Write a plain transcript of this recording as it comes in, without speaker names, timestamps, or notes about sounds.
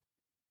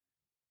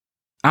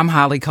I'm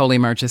Holly Coley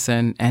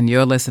Murchison, and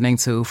you're listening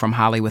to From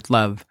Holley with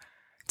Love.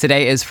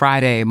 Today is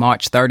Friday,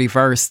 March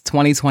 31st,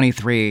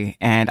 2023,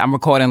 and I'm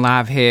recording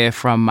live here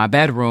from my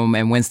bedroom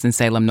in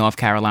Winston-Salem, North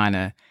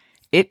Carolina.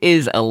 It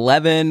is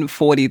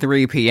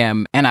 11:43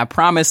 p.m., and I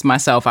promised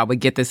myself I would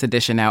get this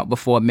edition out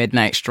before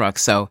midnight struck,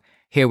 so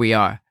here we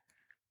are.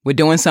 We're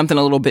doing something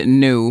a little bit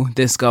new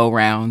this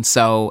go-round,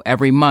 so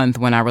every month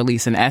when I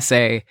release an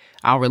essay,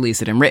 I'll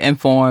release it in written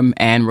form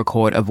and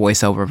record a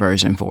voiceover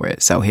version for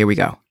it. So here we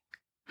go.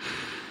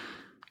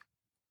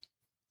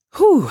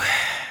 Whew.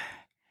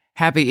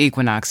 Happy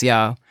equinox,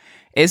 y'all.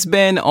 It's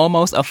been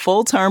almost a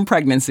full-term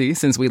pregnancy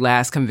since we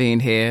last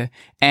convened here,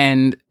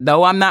 and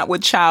though I'm not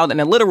with child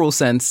in a literal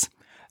sense,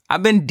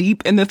 I've been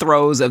deep in the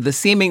throes of the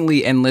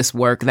seemingly endless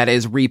work that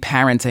is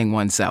reparenting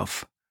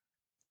oneself.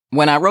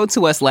 When I wrote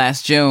to us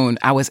last June,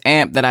 I was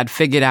amped that I'd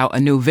figured out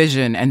a new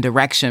vision and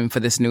direction for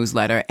this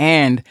newsletter,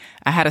 and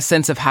I had a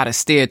sense of how to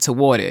steer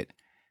toward it.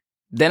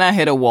 Then I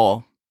hit a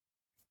wall.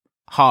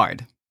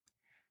 Hard.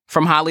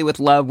 From Holley with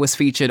Love was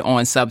featured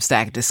on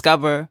Substack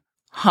Discover,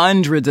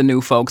 hundreds of new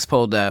folks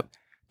pulled up,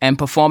 and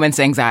performance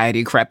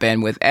anxiety crept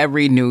in with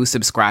every new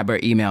subscriber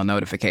email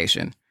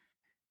notification.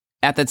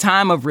 At the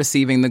time of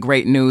receiving the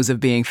great news of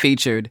being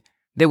featured,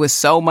 there was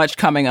so much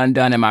coming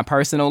undone in my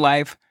personal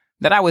life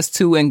that I was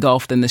too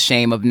engulfed in the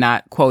shame of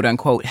not,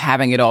 quote-unquote,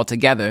 having it all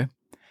together,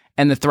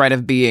 and the threat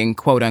of being,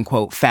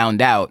 quote-unquote,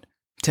 found out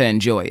to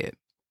enjoy it.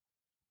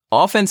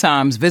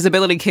 Oftentimes,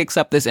 visibility kicks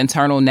up this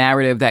internal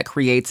narrative that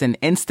creates an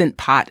instant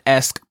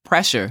pot-esque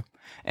pressure,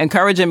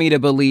 encouraging me to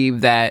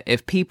believe that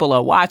if people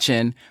are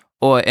watching,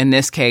 or in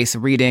this case,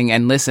 reading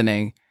and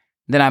listening,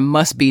 then I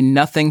must be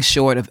nothing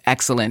short of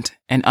excellent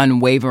and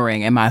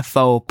unwavering in my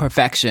faux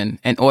perfection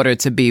in order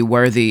to be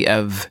worthy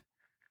of,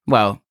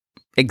 well,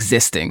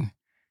 existing.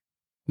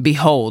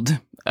 Behold,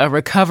 a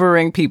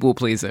recovering people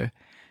pleaser.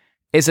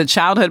 It's a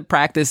childhood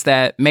practice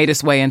that made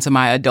its way into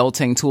my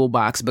adulting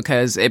toolbox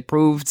because it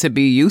proved to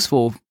be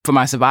useful for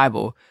my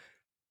survival.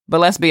 But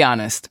let's be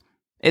honest,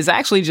 it's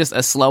actually just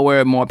a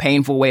slower, more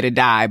painful way to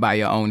die by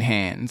your own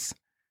hands.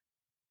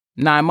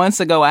 9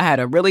 months ago, I had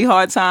a really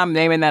hard time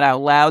naming that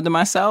out loud to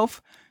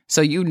myself,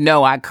 so you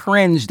know I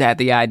cringed at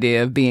the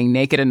idea of being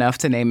naked enough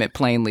to name it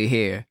plainly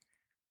here.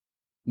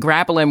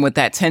 Grappling with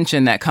that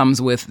tension that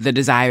comes with the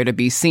desire to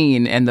be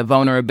seen and the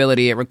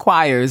vulnerability it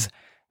requires,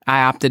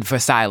 I opted for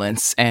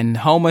silence and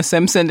Homer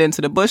Simpsoned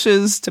into the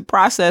bushes to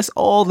process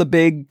all the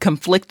big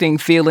conflicting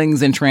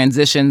feelings and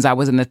transitions I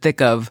was in the thick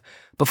of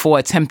before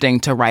attempting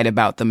to write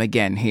about them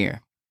again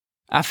here.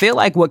 I feel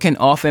like what can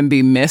often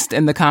be missed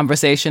in the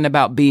conversation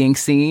about being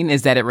seen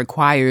is that it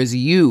requires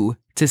you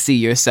to see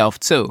yourself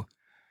too.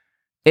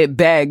 It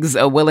begs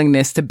a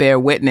willingness to bear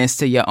witness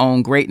to your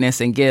own greatness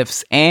and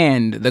gifts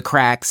and the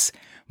cracks,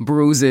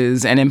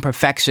 bruises, and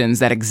imperfections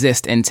that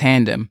exist in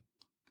tandem.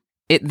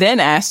 It then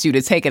asks you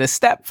to take it a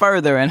step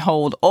further and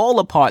hold all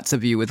the parts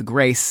of you with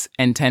grace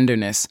and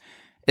tenderness,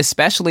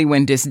 especially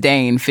when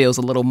disdain feels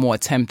a little more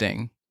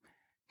tempting.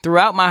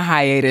 Throughout my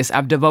hiatus,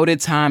 I've devoted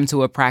time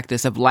to a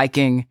practice of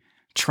liking,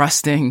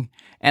 trusting,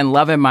 and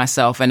loving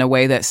myself in a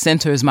way that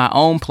centers my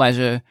own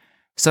pleasure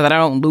so that I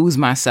don't lose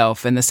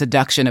myself in the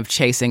seduction of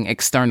chasing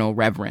external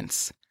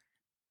reverence.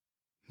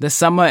 The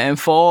summer and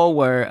fall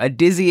were a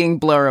dizzying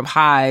blur of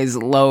highs,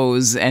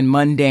 lows, and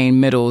mundane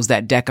middles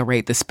that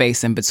decorate the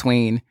space in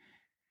between.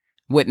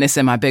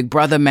 Witnessing my big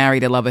brother marry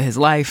the love of his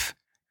life,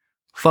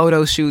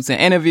 photo shoots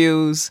and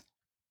interviews,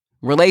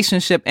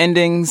 relationship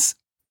endings,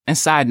 and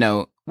side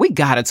note, we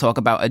gotta talk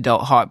about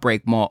adult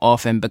heartbreak more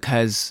often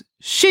because,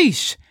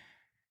 sheesh,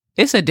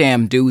 it's a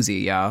damn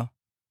doozy, y'all.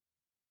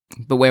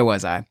 But where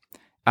was I?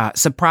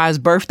 Surprise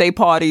birthday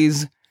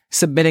parties,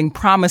 submitting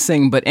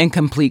promising but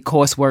incomplete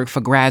coursework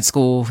for grad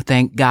school,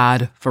 thank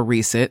God for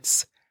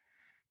resits,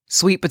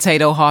 sweet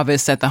potato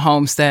harvests at the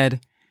homestead,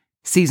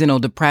 seasonal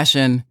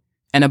depression,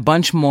 and a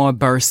bunch more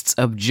bursts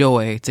of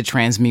joy to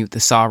transmute the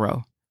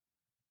sorrow.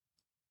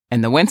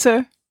 And the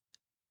winter?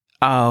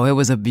 Oh, it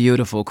was a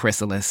beautiful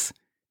chrysalis.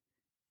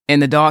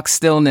 In the dark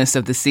stillness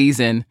of the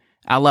season,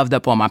 I loved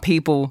up on my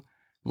people,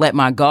 let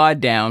my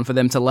guard down for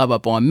them to love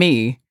up on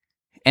me,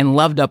 and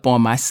loved up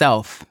on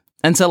myself,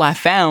 until I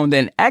found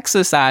and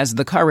exercised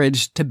the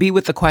courage to be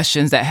with the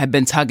questions that had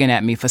been tugging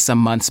at me for some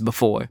months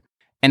before.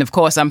 And of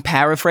course, I'm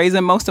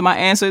paraphrasing most of my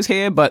answers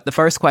here, but the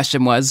first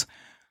question was,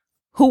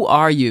 who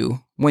are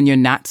you when you're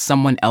not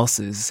someone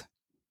else's?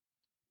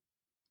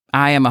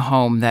 I am a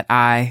home that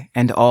I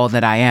and all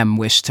that I am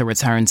wish to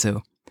return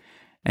to.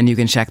 And you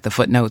can check the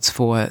footnotes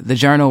for the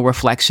journal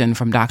reflection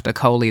from Dr.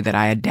 Coley that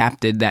I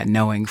adapted that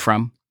knowing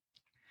from.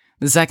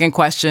 The second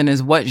question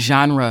is, what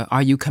genre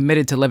are you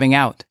committed to living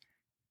out?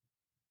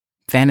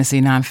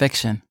 Fantasy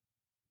nonfiction.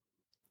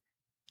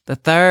 The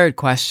third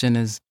question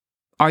is,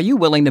 are you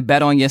willing to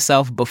bet on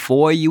yourself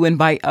before you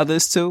invite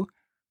others to?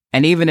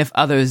 And even if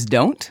others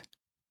don't?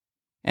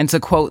 And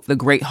to quote the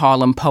great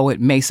Harlem poet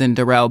Mason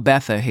Darrell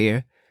Bether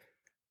here,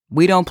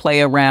 we don't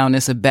play around,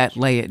 it's a bet,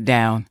 lay it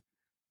down.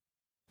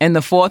 And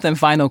the fourth and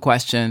final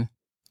question,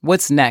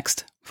 what's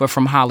next for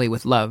From Holley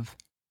with Love?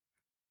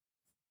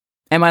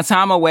 In my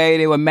time away,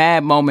 there were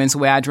mad moments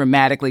where I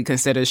dramatically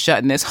considered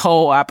shutting this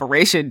whole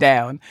operation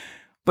down.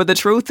 But the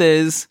truth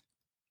is,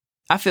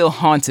 I feel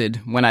haunted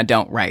when I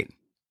don't write.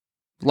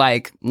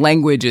 Like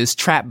language is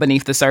trapped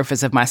beneath the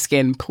surface of my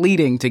skin,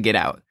 pleading to get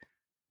out.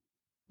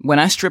 When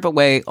I strip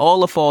away all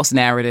the false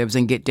narratives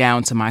and get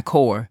down to my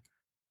core,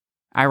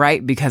 I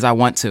write because I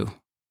want to.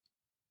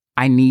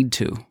 I need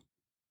to.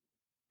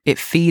 It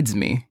feeds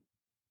me,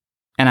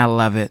 and I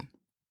love it.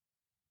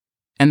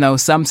 And though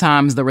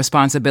sometimes the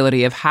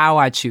responsibility of how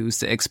I choose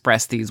to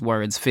express these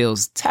words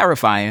feels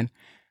terrifying,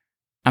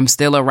 I'm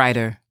still a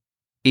writer,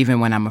 even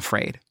when I'm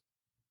afraid.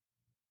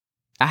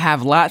 I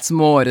have lots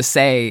more to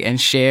say and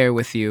share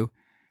with you,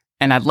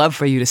 and I'd love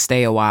for you to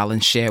stay a while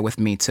and share with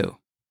me too.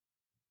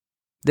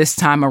 This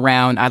time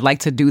around, I'd like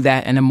to do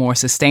that in a more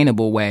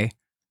sustainable way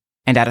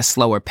and at a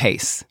slower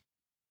pace.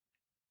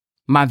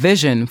 My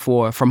vision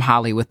for From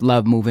Holley with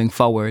Love moving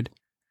forward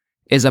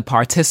is a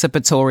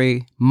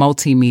participatory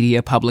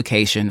multimedia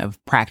publication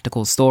of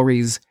practical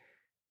stories,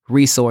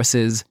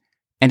 resources,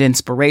 and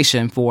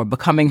inspiration for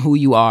becoming who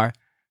you are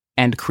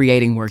and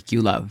creating work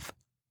you love.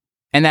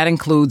 And that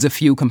includes a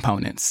few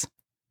components.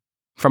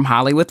 From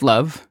Holley with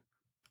Love,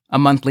 a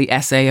monthly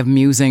essay of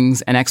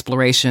musings and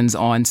explorations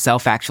on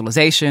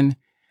self-actualization,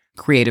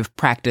 creative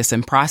practice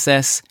and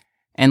process,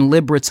 and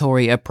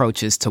liberatory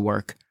approaches to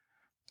work,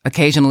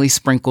 occasionally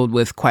sprinkled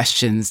with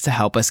questions to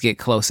help us get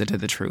closer to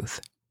the truth.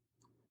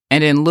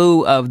 And in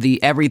lieu of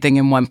the everything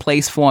in one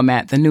place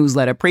format the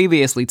newsletter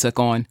previously took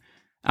on,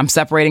 I'm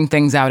separating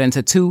things out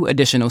into 2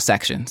 additional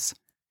sections.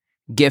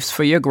 Gifts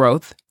for your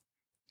growth.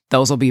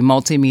 Those will be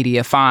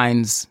multimedia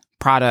finds,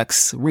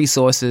 products,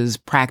 resources,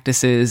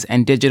 practices,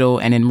 and digital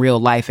and in real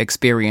life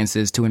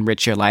experiences to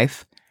enrich your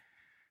life.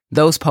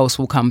 Those posts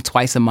will come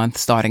twice a month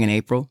starting in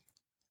April.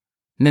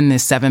 And then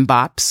there's 7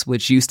 Bops,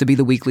 which used to be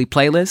the weekly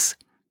playlist,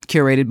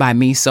 curated by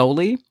me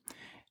solely.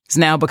 It's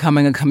now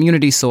becoming a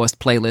community-sourced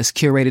playlist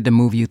curated to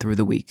move you through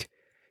the week.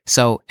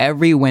 So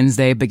every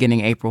Wednesday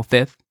beginning April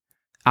 5th,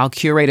 I'll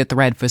curate a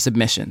thread for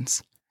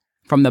submissions.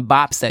 From the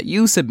bops that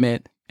you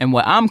submit and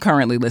what I'm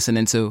currently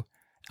listening to,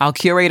 I'll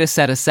curate a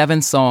set of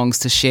 7 songs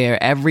to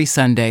share every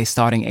Sunday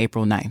starting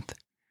April 9th.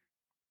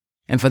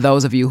 And for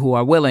those of you who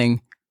are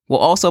willing, we'll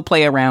also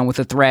play around with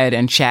the thread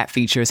and chat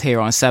features here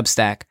on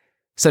Substack,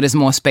 so there's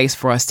more space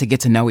for us to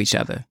get to know each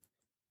other.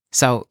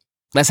 So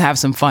let's have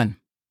some fun.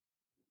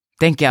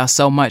 Thank y'all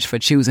so much for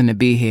choosing to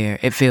be here.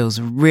 It feels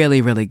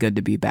really, really good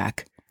to be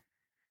back.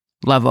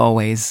 Love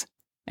always,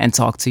 and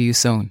talk to you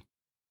soon.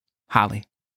 Holley.